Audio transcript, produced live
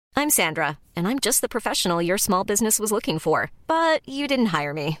I'm Sandra, and I'm just the professional your small business was looking for. But you didn't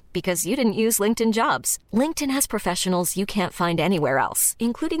hire me because you didn't use LinkedIn Jobs. LinkedIn has professionals you can't find anywhere else,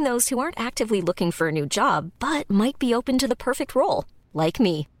 including those who aren't actively looking for a new job, but might be open to the perfect role, like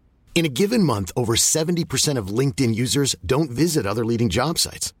me. In a given month, over 70% of LinkedIn users don't visit other leading job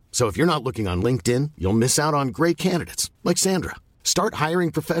sites. So if you're not looking on LinkedIn, you'll miss out on great candidates like Sandra. Start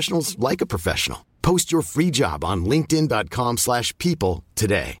hiring professionals like a professional. Post your free job on linkedin.com/people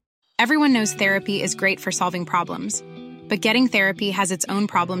today. Everyone knows therapy is great for solving problems, but getting therapy has its own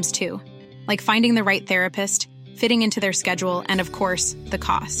problems too, like finding the right therapist, fitting into their schedule, and of course, the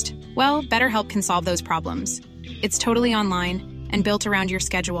cost. Well, BetterHelp can solve those problems. It's totally online and built around your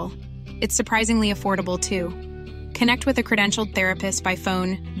schedule. It's surprisingly affordable too. Connect with a credentialed therapist by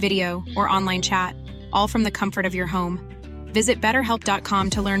phone, video, or online chat, all from the comfort of your home. Visit BetterHelp.com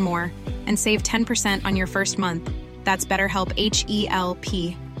to learn more and save 10% on your first month. That's BetterHelp,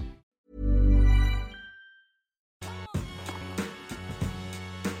 H-E-L-P.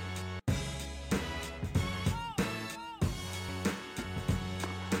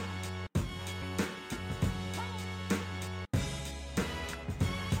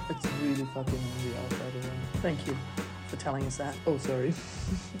 It's really fucking windy out, by the way. Thank you for telling us that. Oh, sorry.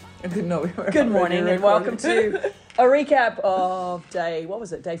 I didn't know we were Good morning and recording. welcome to a recap of day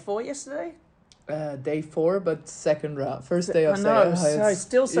 4 yesterday? Day 4, but second round. First day of I know, second.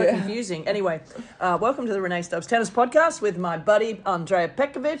 still so confusing. Anyway, welcome to the Renee Stubbs Tennis Podcast with my buddy Andrea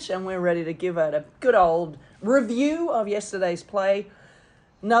Petkovic, and we're ready to give it a good old review of yesterday's play.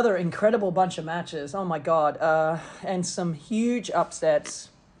 Another incredible bunch of matches, oh my God, and some huge upsets,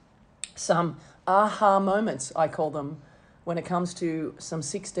 some aha moments, I call them, when it comes to some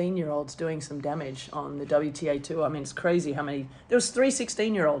 16-year-olds doing some damage on the WTA Tour. I mean, it's crazy how many... There was 3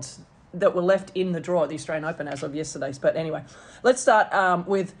 16-year-olds that were left in the draw at the Australian Open as of yesterday's. But anyway, let's start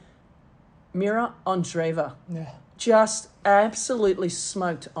with Mira Andreeva. Yeah. Just absolutely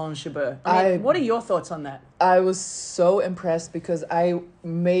smoked Ons Jabeur. I mean, what are your thoughts on that? I was so impressed because I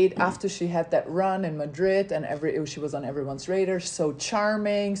made, after she had that run in Madrid and she was on everyone's radar, so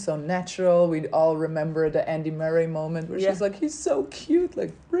charming, so natural. We all remember the Andy Murray moment where she's like, he's so cute.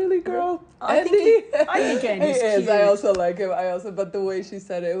 Like, really, girl? I think Andy's he cute. is. I also like him. But the way she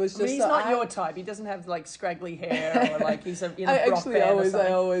said it was just he's not your type. He doesn't have like scraggly hair or like he's a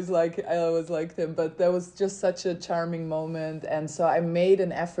I always liked him, but there was just such a charming moment, and so I made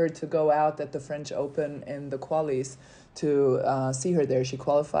an effort to go out at the French Open in the qualies to see her there. She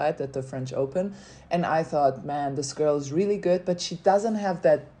qualified at the French Open, and I thought, man, this girl is really good, but she doesn't have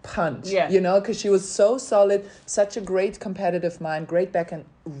that punch, because she was so solid, such a great competitive mind, great backhand,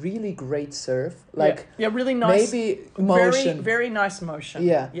 really great serve, really nice, maybe motion, very nice motion.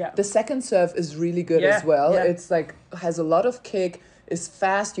 Yeah. The second serve is really good as well. It's like has a lot of kick, is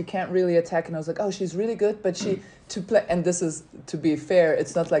fast, you can't really attack, and I was like, oh, she's really good, but to play, and this is, to be fair,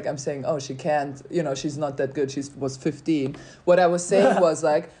 it's not like I'm saying, oh, she can't, she's not that good, she was 15. What I was saying was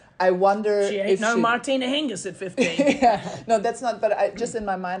like, I wonder she ain't if Martina Hingis at 15. No, that's not, but I just in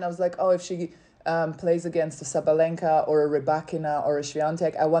my mind, I was like, oh, if she plays against a Sabalenka or a Rybakina or a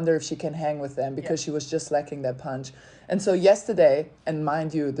Swiatek, I wonder if she can hang with them, because she was just lacking that punch. And so yesterday, and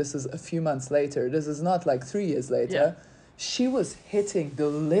mind you, this is a few months later, this is not like 3 years later, she was hitting the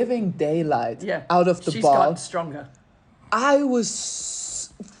living daylight out of the ball. She's got stronger. I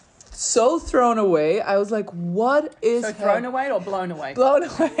was so thrown away. I was like, what is... So thrown away or blown away? Blown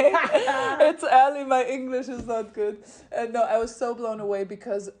away. It's early. My English is not good. No, I was so blown away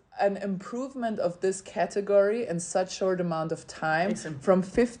because an improvement of this category in such short amount of time, from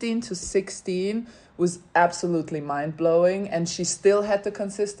 15 to 16, was absolutely mind-blowing. And she still had the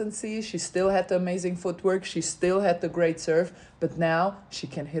consistency, she still had the amazing footwork, she still had the great serve, but now she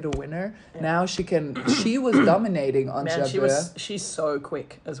can hit a winner. Now she was dominating on Jabeur. She's so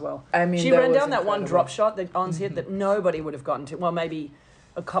quick as well. I mean, she ran down that one drop shot that Ons hit that nobody would have gotten to. Well, maybe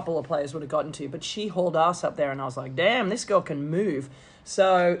a couple of players would have gotten to, but she hauled ass up there, and I was like, damn, this girl can move.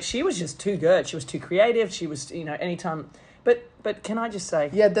 So she was just too good. She was too creative. She was, anytime... But can I just say...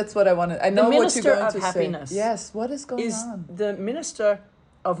 Yeah, that's what I wanted. I know what you're going to say. The Minister of Happiness... Yes, what is going on? The Minister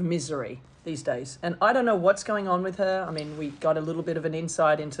of Misery these days. And I don't know what's going on with her. I mean, we got a little bit of an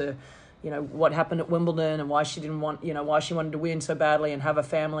insight into, what happened at Wimbledon and why she didn't want, why she wanted to win so badly and have a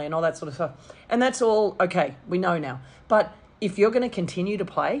family and all that sort of stuff. And that's all, okay, we know now. But if you're going to continue to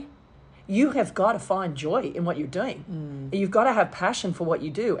play... You have got to find joy in what you're doing. You've got to have passion for what you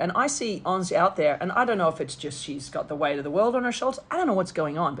do. And I see Ons out there, and I don't know if it's just she's got the weight of the world on her shoulders. I don't know what's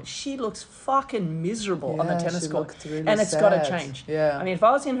going on, but she looks fucking miserable on the tennis court. Really and it's got to change. Yeah. I mean, if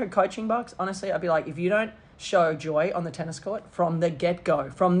I was in her coaching box, honestly, I'd be like, if you don't show joy on the tennis court from the get-go,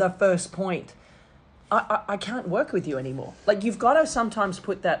 from the first point, I can't work with you anymore. Like, you've got to sometimes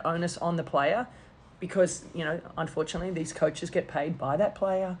put that onus on the player because, you know, unfortunately, these coaches get paid by that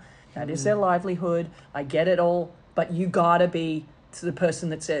player. That is their livelihood. I get it all. But you got to be to the person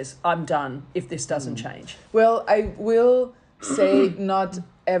that says, I'm done if this doesn't change. Well, I will say not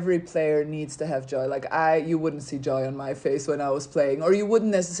every player needs to have joy. Like, you wouldn't see joy on my face when I was playing, or you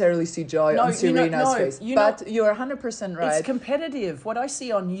wouldn't necessarily see joy on Serena's face. But you're 100% right. It's competitive. What I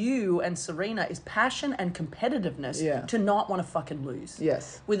see on you and Serena is passion and competitiveness to not want to fucking lose.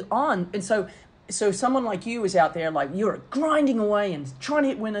 Yes. And so someone like you is out there, like, you're grinding away and trying to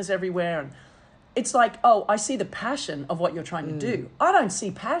hit winners everywhere, and it's like, oh, I see the passion of what you're trying to do. I don't see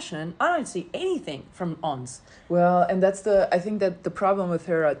passion. I don't see anything from Ons. Well, and I think that the problem with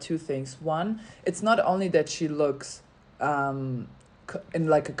her are two things. One, it's not only that she looks in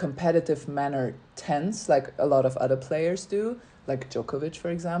like a competitive manner tense, like a lot of other players do, like Djokovic, for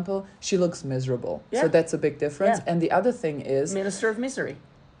example. She looks miserable. Yeah. So that's a big difference. Yeah. And the other thing is... Minister of Misery.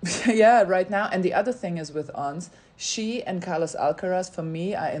 Yeah, right now. And the other thing is with Ons, she and Carlos Alcaraz, for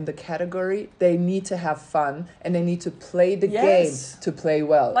me, are in the category, they need to have fun and they need to play the game to play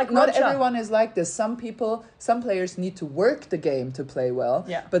well. Like not Roger. Everyone is like this. Some players need to work the game to play well,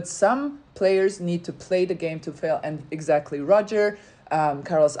 but some players need to play the game to fail. And exactly, Roger,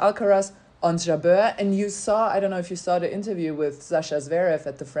 Carlos Alcaraz, Ons Jabeur. And you saw, I don't know if you saw the interview with Sasha Zverev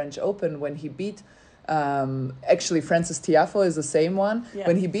at the French Open when he beat... actually Francis Tiafoe is the same one. Yeah.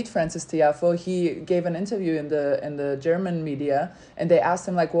 When he beat Francis Tiafoe, he gave an interview in the German media, and they asked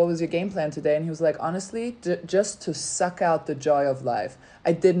him, like, what was your game plan today? And he was like, honestly, just to suck out the joy of life.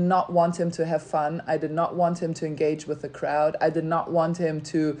 I did not want him to have fun. I did not want him to engage with the crowd. I did not want him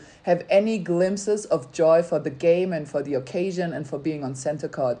to have any glimpses of joy for the game and for the occasion and for being on center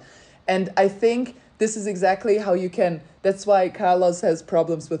court. And I think this is exactly how you can... That's why Carlos has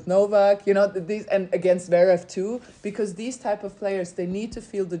problems with Novak, you know, and against Zverev too, because these type of players, they need to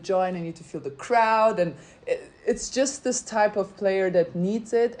feel the joy and they need to feel the crowd, and it's just this type of player that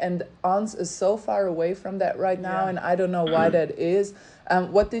needs it, and Ons is so far away from that right now, and I don't know why that is.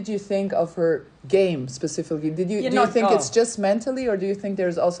 What did you think of her game specifically? Do you think it's just mentally, or do you think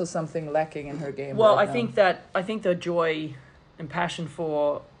there's also something lacking in her game? Well, I think the joy and passion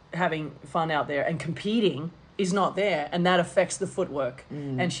for having fun out there and competing is not there, and that affects the footwork.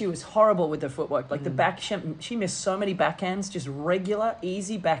 And she was horrible with the footwork. Like the back, she missed so many backhands, just regular,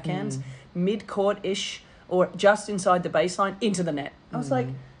 easy backhands, mid-court-ish, or just inside the baseline, into the net. I was like,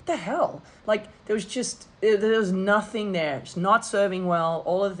 the hell? Like, there was nothing there. She's not serving well,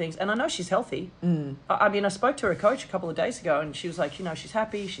 all of the things. And I know she's healthy. I mean, I spoke to her coach a couple of days ago, and she was like, you know, she's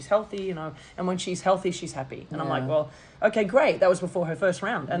happy, she's healthy, you know, and when she's healthy, she's happy. And I'm like, well, okay, great. That was before her first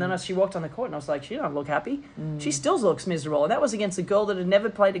round. And then as she walked on the court, and I was like, she don't look happy. She still looks miserable. And that was against a girl that had never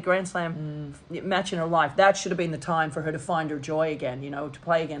played a Grand Slam match in her life. That should have been the time for her to find her joy again, you know, to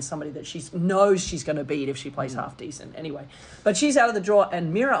play against somebody that she knows she's going to beat if she plays half decent. Anyway, but she's out of the draw.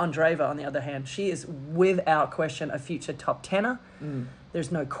 And Mira Andreeva, on the other hand, she is without question a future top tenner.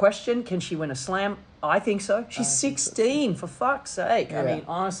 There's no question. Can she win a slam? I think so. She's 16, for fuck's sake. Yeah. I mean,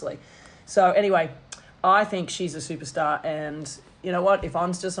 honestly. So anyway, I think she's a superstar, and you know what? If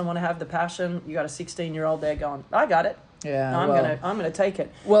Ons doesn't want to have the passion, you got a 16-year-old there going, I got it. Yeah, I'm gonna take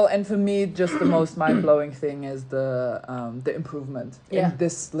it. Well, and for me, just the most mind-blowing thing is the improvement in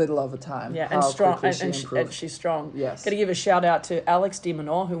this little of a time. Yeah, and strong, and she's strong. Yes. Got to give a shout out to Alex de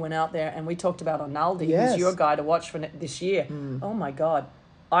Minaur, who went out there, and we talked about Arnaldi, who's your guy to watch for this year. Oh my God,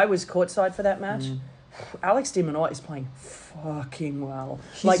 I was courtside for that match. Alex de Minaur is playing fucking well.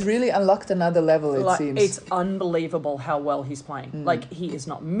 He's really unlocked another level, it seems. It's unbelievable how well he's playing. Like, he is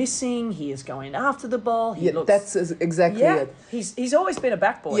not missing. He is going after the ball. That's exactly it. He's always been a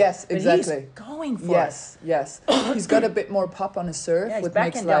backboard. Yes, exactly. He's going for it. Yes. He's got a bit more pop on his serve, which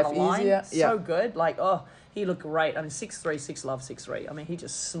makes life easier. So good. Like, he looked great. I mean, 6'3", 6'love, 6'3". I mean, he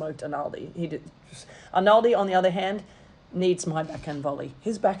just smoked Arnaldi. Arnaldi, on the other hand, needs my backhand volley.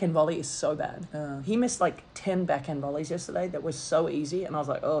 His backhand volley is so bad. He missed like 10 backhand volleys yesterday that was so easy, and I was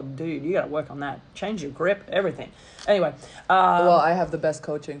like, oh, dude, you got to work on that. Change your grip, everything. Anyway. Well, I have the best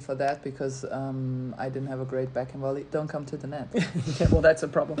coaching for that because I didn't have a great backhand volley. Don't come to the net. Yeah, well, that's a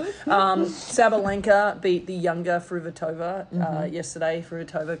problem. Sabalenka beat the younger Fruhvirtova yesterday.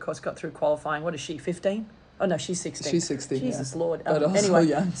 Fruhvirtova, of course, got through qualifying. What is she, 15? Oh, no, she's 16. She's 16, Jesus Lord. But also anyway,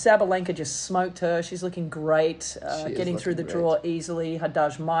 young. Sabalenka just smoked her. She's looking great, getting through the draw easily.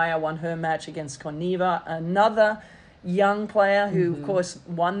 Haddad Maia won her match against Korneva. Another young player who, of course,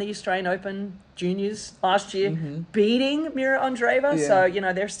 won the Australian Open Juniors last year, beating Mira Andreeva.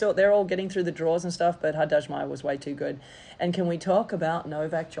 Yeah. So, they're all getting through the draws and stuff, but Haddad Maia was way too good. And can we talk about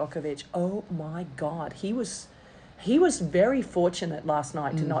Novak Djokovic? Oh, my God. He was very fortunate last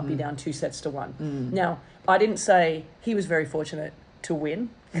night to not be down 2-1. Now, I didn't say he was very fortunate to win,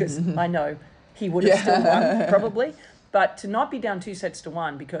 because I know he would have still won, probably. But to not be down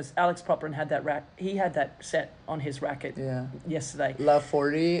 2-1, because Alex Popyrin had that set on his racket yesterday. Love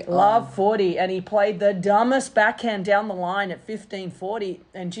 40. Love 40. And he played the dumbest backhand down the line at 15-40.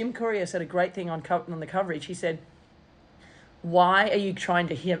 And Jim Courier said a great thing on the coverage. He said, why are you trying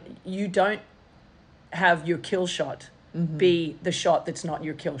to hit? You don't have your kill shot be the shot that's not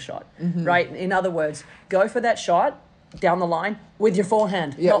your kill shot, right? In other words, go for that shot down the line with your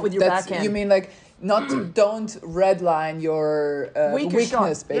forehand, not with your backhand. You mean like don't redline your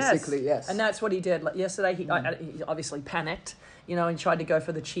weakness, basically. Yes. And that's what he did. Like yesterday, he obviously panicked, and tried to go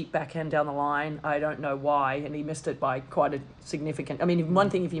for the cheap backhand down the line. I don't know why, and he missed it by quite a significant. I mean, one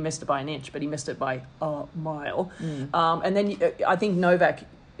thing if he missed it by an inch, but he missed it by a mile. And then I think Novak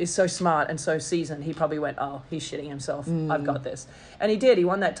is so smart and so seasoned. He probably went, "Oh, he's shitting himself. I've got this," and he did. He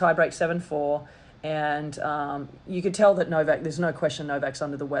won that tiebreak 7-4. And you could tell that Novak, there's no question Novak's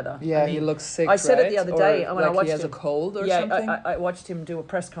under the weather. Yeah, he looks sick, I said it the other day. When I watched he has him, a cold or something? Yeah, I watched him do a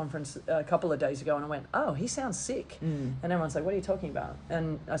press conference a couple of days ago and I went, oh, he sounds sick. And everyone's like, what are you talking about?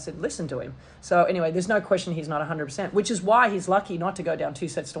 And I said, listen to him. So anyway, there's no question he's not 100%, which is why he's lucky not to go down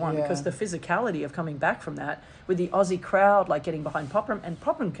 2-1 because the physicality of coming back from that with the Aussie crowd, like getting behind Popyrin, and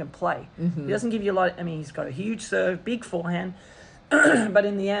Popyrin can play. He doesn't give you a lot. I mean, he's got a huge serve, big forehand, but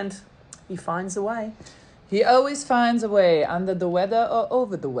in the end, he finds a way. He always finds a way, under the weather or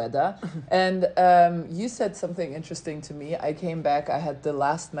over the weather. And you said something interesting to me. I came back, I had the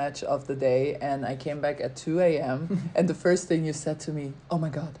last match of the day, and I came back at 2 a.m. And the first thing you said to me, oh my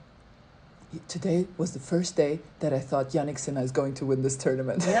God, today was the first day that I thought Jannik Sinner is going to win this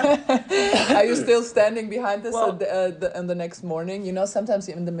tournament. Yeah. Are you still standing behind this on the next morning? Sometimes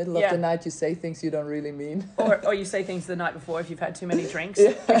in the middle of the night you say things you don't really mean. Or you say things the night before if you've had too many drinks,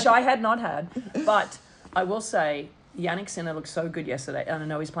 which I had not had. But I will say, Jannik Sinner looked so good yesterday. And I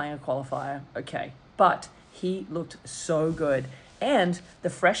know he's playing a qualifier, okay. But he looked so good. And the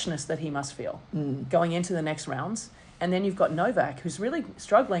freshness that he must feel going into the next rounds. And then you've got Novak, who's really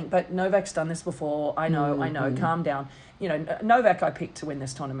struggling. But Novak's done this before. I know, calm down. Novak I picked to win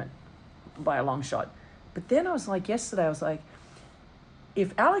this tournament by a long shot. But then yesterday I was like,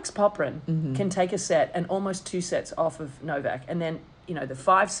 if Alex Popyrin can take a set and almost 2 sets off of Novak, and then, the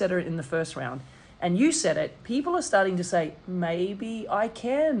 5-setter in the first round, and you said it, people are starting to say, maybe I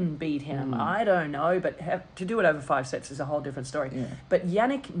can beat him. I don't know, but to do it over 5 sets is a whole different story. Yeah. But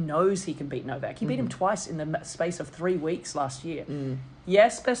Jannik knows he can beat Novak. He beat him twice in the space of 3 weeks last year.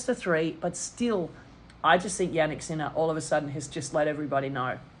 Yes, best of 3, but still, I just think Jannik Sinner all of a sudden has just let everybody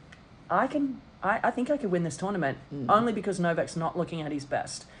know, I think I could win this tournament, only because Novak's not looking at his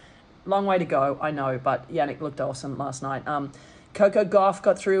best. Long way to go, I know, but Jannik looked awesome last night. Coco Gauff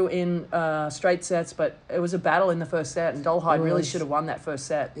got through in straight sets, but it was a battle in the first set, and Dolhide really should have won that first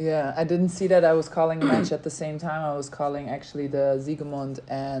set. Yeah, I didn't see that. I was calling a match at the same time. I was calling actually the Siegemund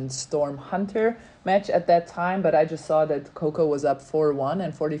and Storm Hunter match at that time, but I just saw that Coco was up 4-1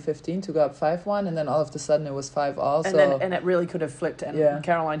 and 40-15 to go up 5-1, and then all of a sudden it was 5-all. And it really could have flipped, and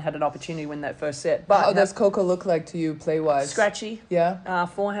Caroline had an opportunity to win that first set. But how does Coco look like to you play-wise? Scratchy. Yeah.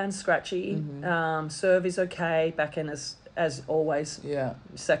 Forehand scratchy. Serve is okay. Backhand is, as always,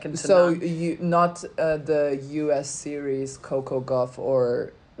 second to none. So you not the US series Coco Gauff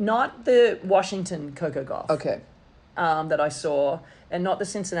or not the Washington Coco Gauff. Okay. That I saw, and not the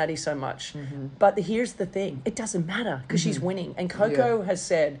Cincinnati so much. But here's the thing: it doesn't matter because she's winning. And Coco has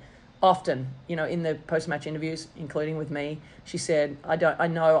said often, in the post-match interviews, including with me, she said, I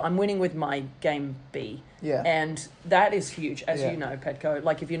know I'm winning with my game B. Yeah. And that is huge, as you know, Petko.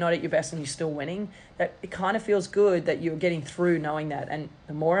 Like, if you're not at your best and you're still winning, that it kind of feels good that you're getting through knowing that. And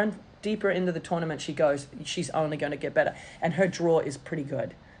the more and deeper into the tournament she goes, she's only going to get better. And her draw is pretty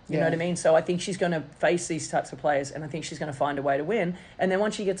good. You know what I mean? So I think she's going to face these types of players, and I think she's going to find a way to win. And then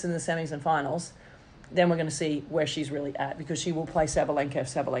once she gets in the semis and finals, then we're going to see where she's really at, because she will play Sabalenka if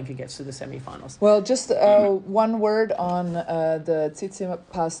Sabalenka gets to the semifinals. Well, just one word on the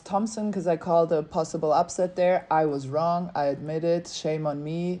Tsitsipas Thompson, because I called a possible upset there. I was wrong. I admit it. Shame on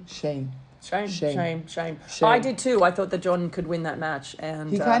me. Shame. Shame. I did too. I thought that John could win that match,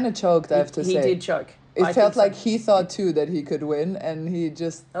 and he kind of choked. I have to say he did choke. It felt like he thought too that he could win, and he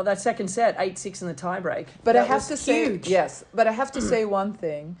just... Oh, that second set, 8-6 in the tiebreak. But I have to say, yes, but I have to say one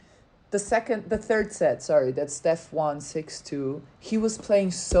thing. the third set, sorry, that Steph won 6-2, he was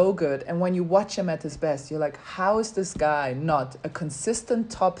playing so good. And when you watch him at his best, you're like, how is this guy not a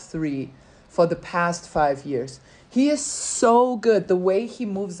consistent top 3 for the past 5 years? He is so good. The way he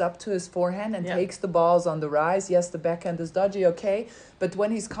moves up to his forehand and takes the balls on the rise. Yes, the backhand is dodgy, okay. But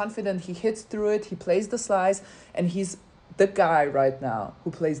when he's confident, he hits through it, he plays the slice, and he's the guy right now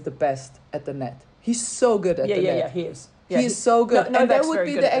who plays the best at the net. He's so good at the net. Yeah, he is. Yeah, he is so good. No, and that Novak's would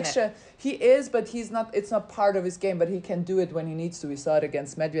be very the good at the extra. net. He is, but it's not part of his game, but he can do it when he needs to. We saw it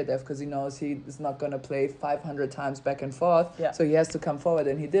against Medvedev because he knows he is not going to play 500 times back and forth. Yeah. So he has to come forward,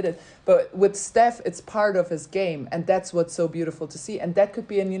 and he did it. But with Steph, it's part of his game, and that's what's so beautiful to see. And that could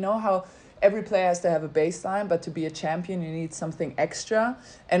be, and you know how every player has to have a baseline, but to be a champion, you need something extra.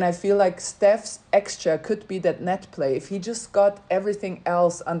 And I feel like Steph's extra could be that net play if he just got everything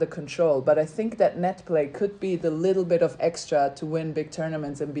else under control. But I think that net play could be the little bit of extra to win big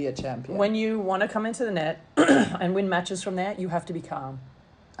tournaments and be a champion. When you want to come into the net and win matches from there, you have to be calm.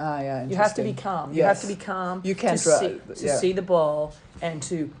 Yeah, you have to be calm. You have to be calm. You can't see the ball and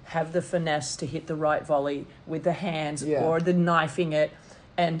to have the finesse to hit the right volley with the hands or the knifing it.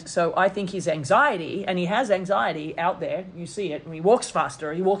 And so I think his anxiety, and he has anxiety out there, you see it, and he walks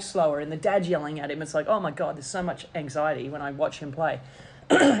faster, he walks slower, and the dad's yelling at him. It's like, oh my God, there's so much anxiety when I watch him play.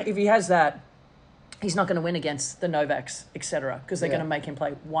 If he has that, he's not going to win against the Novaks, etc., because they're going to make him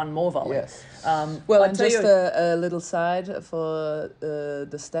play one more volley. Yes. Well, and just a little side for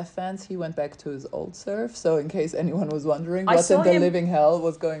the Steph fans, he went back to his old serve. So in case anyone was wondering what in the living hell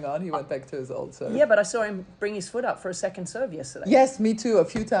was going on, he went back to his old serve. Yeah, but I saw him bring his foot up for a second serve yesterday. Yes, me too, a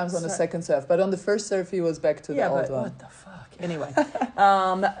few times on the second serve. But on the first serve, he was back to the old one. What the fuck? Anyway,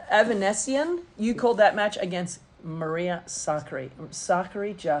 Avanesian, you called that match against Maria Sakkari.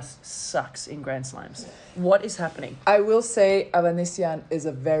 Sakkari just sucks in Grand Slams. What is happening? I will say Avanesian is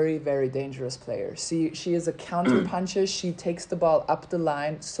a very, very dangerous player. She is a counter puncher. She takes the ball up the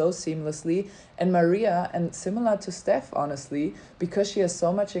line so seamlessly. And Maria, and similar to Steph, honestly, because she has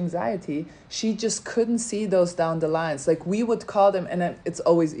so much anxiety, she just couldn't see those down the lines. Like we would call them, and it's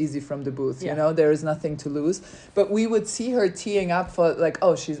always easy from the booth, you know, there is nothing to lose. But we would see her teeing up for like,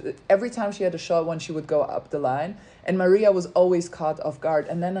 every time she had a short one, she would go up the line. And Maria was always caught off guard.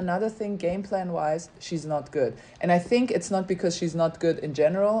 And then another thing, game plan wise, she's not good. And I think it's not because she's not good in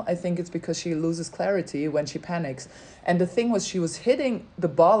general. I think it's because she loses clarity when she panics. And the thing was, she was hitting the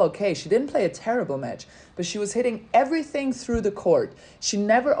ball okay. She didn't play a terrible match, but she was hitting everything through the court. She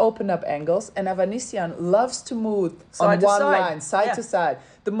never opened up angles. And Avanesian loves to move on one line, side to side.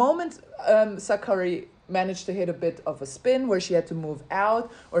 The moment Sakkari managed to hit a bit of a spin where she had to move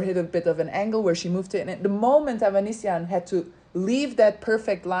out or hit a bit of an angle where she moved it. And the moment Avanesian had to leave that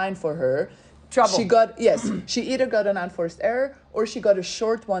perfect line for her, trouble. She either got an unforced error or she got a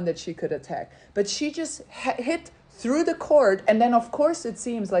short one that she could attack. But she just hit through the court, and then of course it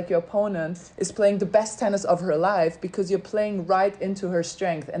seems like your opponent is playing the best tennis of her life because you're playing right into her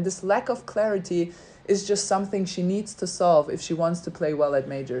strength. And this lack of clarity is just something she needs to solve if she wants to play well at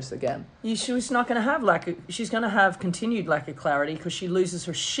majors again. She's not going to have she's going to have continued lack of clarity because she loses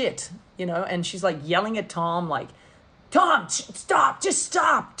her shit, you know, and she's like yelling at Tom, like, Tom, stop, just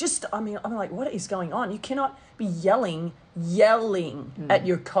stop. I'm like, what is going on? You cannot be yelling at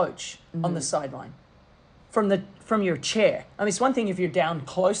your coach on the sideline from your chair. I mean, it's one thing if you're down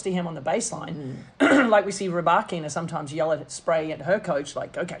close to him on the baseline, like we see Rybakina sometimes spray at her coach,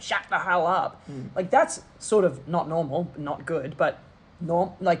 like, okay, shut the hell up. Like, that's sort of not normal, not good, but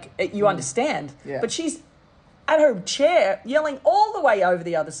you understand. Yeah. But she's at her chair yelling all the way over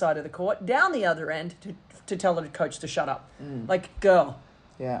the other side of the court, down the other end to tell the coach to shut up. Like, girl,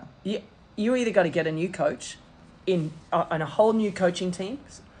 you either got to get a new coach in a whole new coaching team,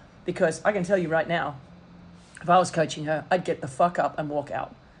 because I can tell you right now, if I was coaching her, I'd get the fuck up and walk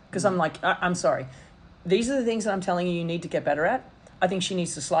out. Because I'm like, I'm sorry. These are the things that I'm telling you need to get better at. I think she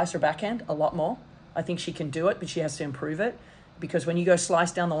needs to slice her backhand a lot more. I think she can do it, but she has to improve it. Because when you go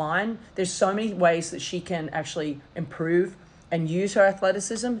slice down the line, there's so many ways that she can actually improve and use her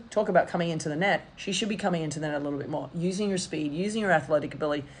athleticism. Talk about coming into the net. She should be coming into the net a little bit more. Using her speed, using her athletic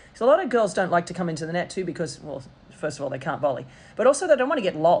ability. So a lot of girls don't like to come into the net too because, well, first of all, they can't volley. But also they don't want to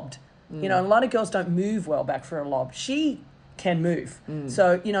get lobbed. You know, a lot of girls don't move well back for a lob. She can move.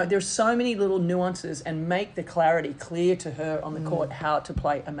 So, you know, there's so many little nuances, and make the clarity clear to her on the court how to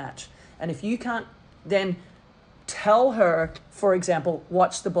play a match. And if you can't then tell her, for example,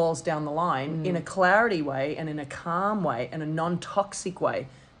 watch the balls down the line in a clarity way and in a calm way and a non-toxic way,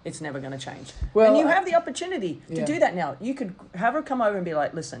 it's never going to change. Well, and you have the opportunity to do that now. You could have her come over and be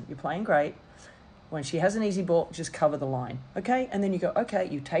like, listen, you're playing great. when she has an easy ball, just cover the line, okay? And then you go, okay,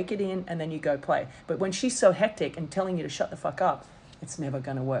 you take it in, and then you go play. But when she's so hectic and telling you to shut the fuck up, it's never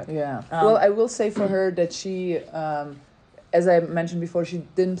going to work. Yeah. Well, I will say for her that she, as I mentioned before, she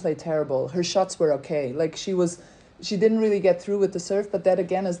didn't play terrible. Her shots were okay. Like she didn't really get through with the serve, but that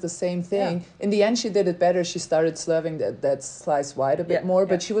again is the same thing. Yeah. In the end, she did it better. She started serving that slice wide a bit more,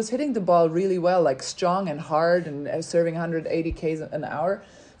 but she was hitting the ball really well, like strong and hard, and serving 180 Ks an hour.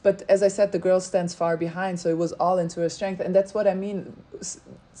 But as I said, the girl stands far behind, so it was all into her strength. And that's what I mean.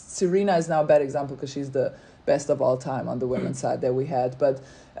 Serena is now a bad example because she's the best of all time on the women's side that we had. But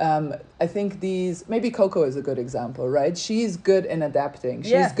I think maybe Coco is a good example, right? She's good in adapting.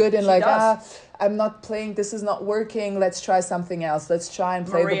 She's good in I'm not playing, this is not working, let's try something else. Let's try and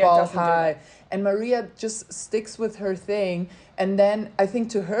play the ball high. And Maria just sticks with her thing. And then I think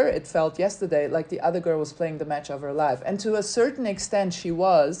to her, it felt yesterday like the other girl was playing the match of her life. And to a certain extent, she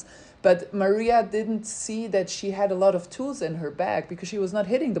was. But Maria didn't see that she had a lot of tools in her bag because she was not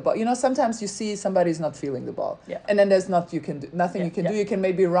hitting the ball. You know, sometimes you see somebody's not feeling the ball. Yeah. And then there's nothing you can do. You can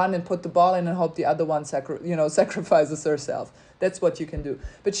maybe run and put the ball in and hope the other one sacrifices herself. That's what you can do.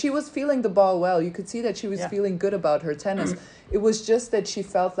 But she was feeling the ball well. You could see that she was feeling good about her tennis. It was just that she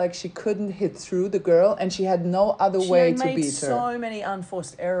felt like she couldn't hit through the girl, and she had no other way to beat her. She made so many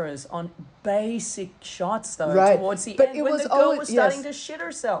unforced errors on basic shots, though, towards the end, when the girl was starting to shit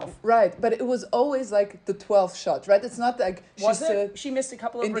herself. Right, but it was always like the 12th shot, right? It's not like she missed a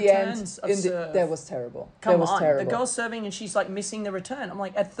couple of returns of serve. That was terrible. Come on, the girl's serving and she's like missing the return. I'm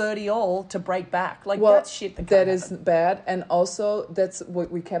like, at 30 all to break back. Like, that's shit that can't happen. Is bad, and also that's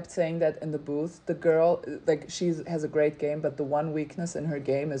what we kept saying that in the booth. The girl, like, she has a great game, but the one weakness in her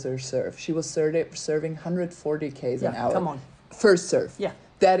game is her serve. She was serving 140 Ks an hour. Come on. First serve. Yeah.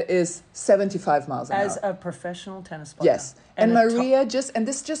 That is 75 miles an hour. As a professional tennis player. Yes. And Maria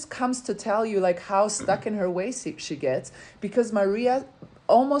this just comes to tell you like how stuck in her ways she gets, because Maria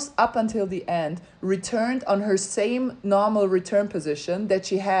almost up until the end returned on her same normal return position that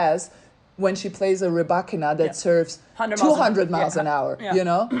she has when she plays a Rybakina that serves 200 miles an hour, you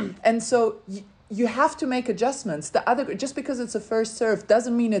know? And so you have to make adjustments. The other, just because it's a first serve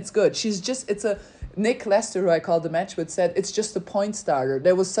doesn't mean it's good. Nick Lester, who I called the match with, said it's just a point starter.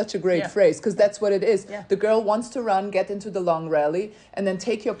 That was such a great phrase, because that's what it is. Yeah. The girl wants to run, get into the long rally, and then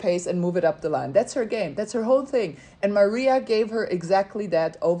take your pace and move it up the line. That's her game. That's her whole thing. And Maria gave her exactly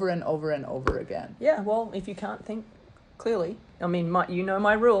that over and over and over again. Yeah, well, if you can't think clearly, I mean, you know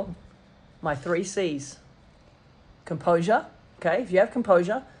my rule, my 3 C's. Composure, okay? If you have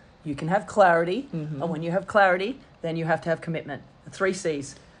composure, you can have clarity. Mm-hmm. And when you have clarity, then you have to have commitment. The 3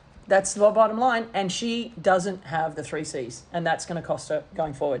 C's. That's the bottom line, and she doesn't have the 3 C's, and that's going to cost her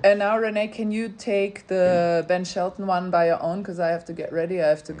going forward. And now, Renee, can you take the Ben Shelton one by your own? Because I have to get ready. I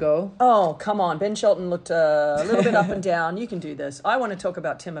have to go. Oh, come on. Ben Shelton looked a little bit up and down. You can do this. I want to talk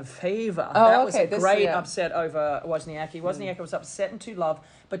about Timofeeva. That was a great upset over Wozniacki. Wozniacki was upset and 2-love,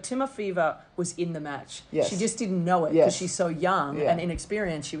 but Timofeeva was in the match. Yes. She just didn't know it because she's so young and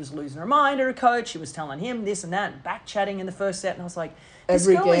inexperienced. She was losing her mind to her coach. She was telling him this and that and back-chatting in the first set, and I was like, this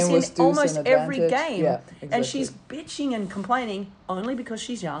girl is in almost every game, and she's bitching and complaining only because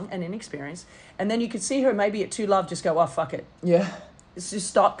she's young and inexperienced. And then you could see her maybe at 2-love just go, oh, fuck it. Yeah. Just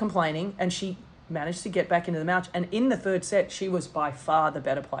stop complaining, and she managed to get back into the match. And in the third set, she was by far the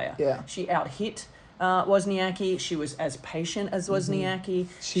better player. Yeah. She out-hit Wozniacki. She was as patient as Wozniacki.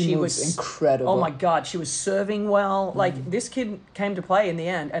 She was incredible. Oh, my God. She was serving well. Like, this kid came to play in the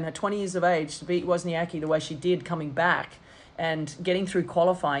end, and at 20 years of age, to beat Wozniacki the way she did coming back, and getting through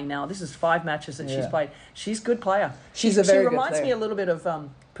qualifying now. This is 5 matches that she's played. She's a good player. She reminds me a little bit of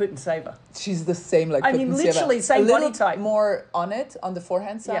Putintseva. She's the same like Putintseva. I mean, literally same body type. More on the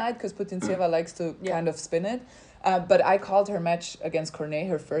forehand side, because Putintseva likes to kind of spin it. But I called her match against Cornet,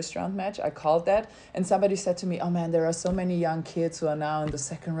 her first round match. I called that. And somebody said to me, oh man, there are so many young kids who are now in the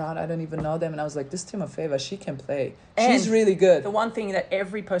second round. I don't even know them. And I was like, this Timofeeva, she can play. She's really good. The one thing that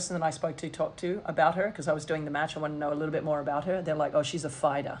every person that I spoke to talked to about her, because I was doing the match, I want to know a little bit more about her. They're like, oh, she's a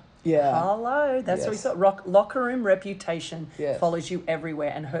fighter. Yeah. Hello. That's what we thought. Locker room reputation follows you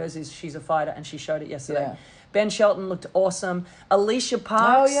everywhere. And hers is she's a fighter, and she showed it yesterday. Yeah. Ben Shelton looked awesome. Alicia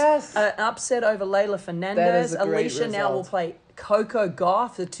Parks, an upset over Leylah Fernandez. Alicia now will play Coco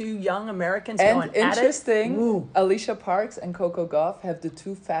Gauff, the 2 young Americans going at it. And interesting, Alicia Parks and Coco Gauff have the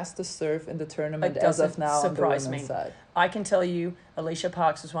 2 fastest serve in the tournament as of now on the women's side. I can tell you, Alicia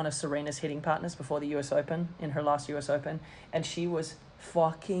Parks was one of Serena's hitting partners before the US Open, in her last US Open, and she was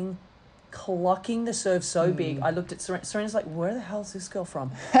fucking clocking the serve so big. I looked at Serena. Serena's like, where the hell is this girl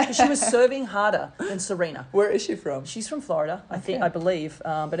from? Because she was serving harder than Serena. Where is she from? She's from Florida, I believe.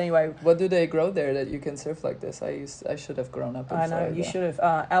 But anyway, what do they grow there that you can surf like this? I should have grown up in Florida. I know, you should have.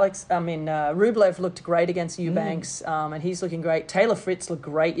 Rublev looked great against Eubanks, and he's looking great. Taylor Fritz looked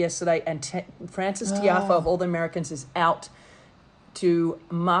great yesterday, and Francis Tiafoe of all the Americans is out to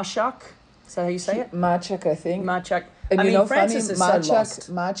Marchak. Is that how you say it? Marchak, I think. Marchak. And Francis is so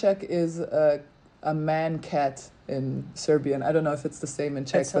lost. Marchak is a man cat in Serbian. I don't know if it's the same in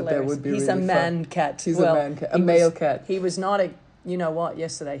Czech, but that would be He's really a man cat. He's a man cat. A male cat. He was not a... You know what?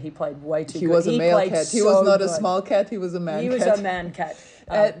 Yesterday he played way too good. He was a male cat. He was not good. a small cat. He was a man cat. He was a man cat.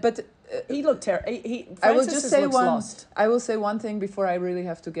 He looked terrible. I will just say lost. I will say one thing before I really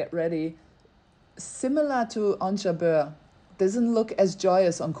have to get ready. Similar to Ons Jabeur, doesn't look as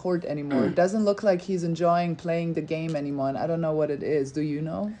joyous on court anymore. Doesn't look like he's enjoying playing the game anymore. And I don't know what it is. Do you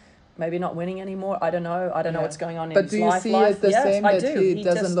know? Maybe not winning anymore. I don't know. I don't know what's going on in but his do you life. see it the same that he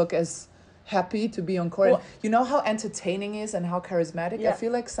doesn't just look as happy to be on court? Well, you know how entertaining he is and how charismatic? Yeah. I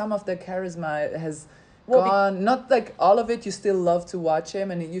feel like some of the charisma has gone. Not like all of it. You still love to watch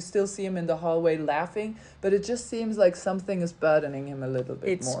him and you still see him in the hallway laughing. But it just seems like something is burdening him a little bit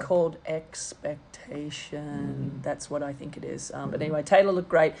more. It's called expectation. That's what I think it is. But anyway, Taylor looked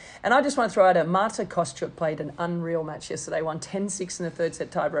great. And I just want to throw out Marta Kostyuk played an unreal match yesterday. Won 10-6 in the third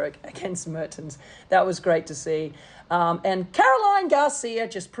set tiebreak against Mertens. That was great to see. And Caroline Garcia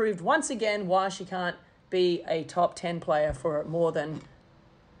just proved once again why she can't be a top 10 player for more than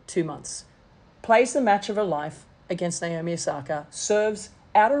 2 months. Plays the match of her life against Naomi Osaka. Serves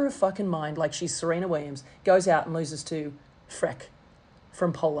out of her fucking mind like she's Serena Williams. Goes out and loses to Freck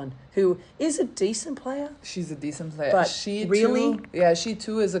from Poland, who is a decent player. She's a decent player. But she really? She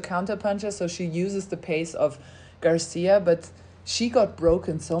too is a counterpuncher, so she uses the pace of Garcia, but she got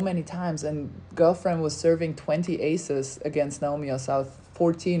broken so many times, and girlfriend was serving 20 aces against Naomi Osaka,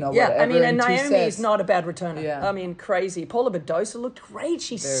 14 or whatever. Yeah, I mean, and in 2 Naomi sets. is not a bad returner. Yeah. I mean, crazy. Paula Badosa looked great.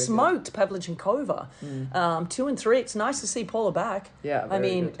 She Very smoked Pavlyuchenkova. 2 and 3. It's nice to see Paula back. Yeah, I very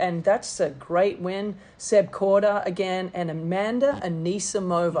mean, good. and that's a great win. Seb Korda again, and Amanda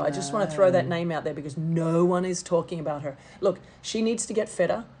Anisimova. I just want to throw that name out there because no one is talking about her. Look, she needs to get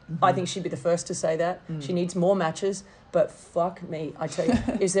fitter. I think she'd be the first to say that. She needs more matches. But fuck me, I tell you,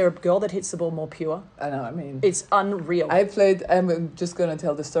 is there a girl that hits the ball more pure? I know, I mean... It's unreal. I'm just going to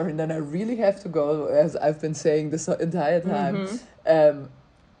tell the story and then I really have to go, as I've been saying this entire time.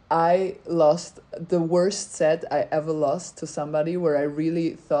 I lost the worst set I ever lost to somebody where I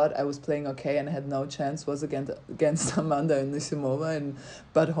really thought I was playing okay and had no chance was against Amanda Anisimova in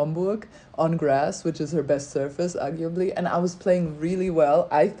Bad Homburg on grass, which is her best surface, arguably. And I was playing really well,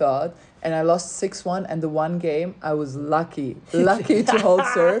 I thought, and I lost 6-1, and the one game I was lucky to hold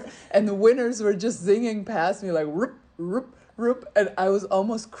serve, and the winners were just zinging past me like whoop, whoop, whoop, and I was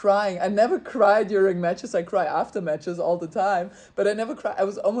almost crying. I never cry during matches. I cry after matches all the time, but I never cry. I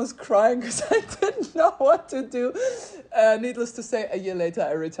was almost crying because I didn't know what to do. Needless to say, a year later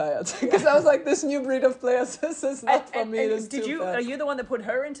I retired because I was like, this new breed of players, this is not for me. Are you the one that put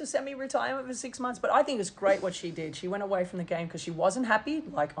her into semi-retirement for 6 months? But I think it's great what she did. She went away from the game because she wasn't happy,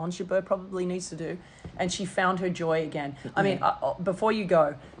 like Ons Jabeur probably needs to do, and she found her joy again. I mean,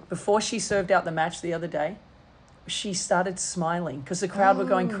 before she served out the match the other day, she started smiling because the crowd were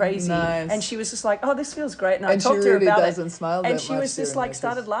going crazy. Nice. And she was just like, oh, this feels great. And I And talked she to her really about doesn't it. smile and that she much was just during like, matches.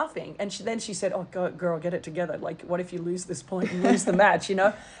 started laughing. And then she said, oh, girl, get it together. Like, what if you lose this point and lose the match, you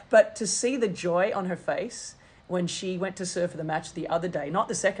know? But to see the joy on her face when she went to serve for the match the other day, not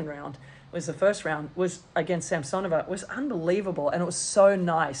the second round, was the first round, was against Samsonova, was unbelievable. And it was so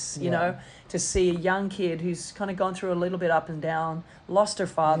nice, you know, to see a young kid who's kind of gone through a little bit up and down, lost her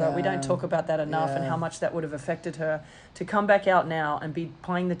father. We don't talk about that enough and how much that would have affected her. To come back out now and be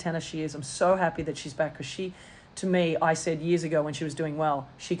playing the tennis she is, I'm so happy that she's back because she, to me, I said years ago when she was doing well,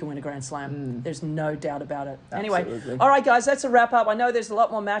 she can win a Grand Slam. There's no doubt about it. Anyway, all right, guys, that's a wrap up. I know there's a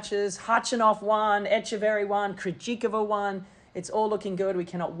lot more matches. Khachanov won, Echeverry won, Krejcikova won. It's all looking good. We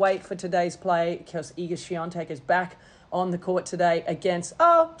cannot wait for today's play because Iga Swiatek is back on the court today against,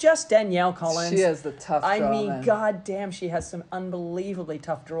 just Danielle Collins. She has the tough draw, man. God damn, she has some unbelievably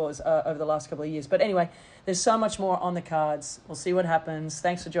tough draws over the last couple of years. But anyway, there's so much more on the cards. We'll see what happens.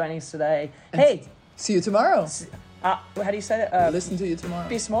 Thanks for joining us today. Hey, see you tomorrow. how do you say that? Listen to you tomorrow.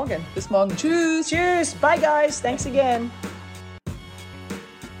 Bis morgen. Bis morgen. Tschüss. Cheers. Bye, guys. Thanks again.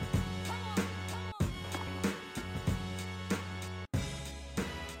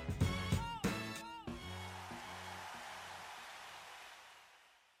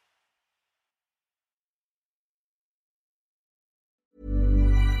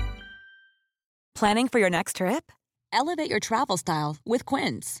 Planning for your next trip? Elevate your travel style with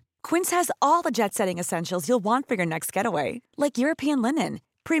Quince. Quince has all the jet-setting essentials you'll want for your next getaway, like European linen,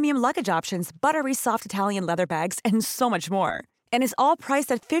 premium luggage options, buttery soft Italian leather bags, and so much more. And is all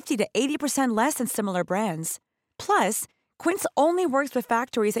priced at 50 to 80% less than similar brands. Plus, Quince only works with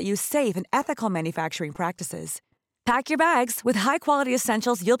factories that use safe and ethical manufacturing practices. Pack your bags with high-quality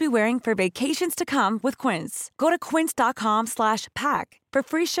essentials you'll be wearing for vacations to come with Quince. Go to quince.com/pack for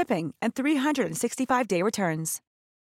free shipping and 365-day returns.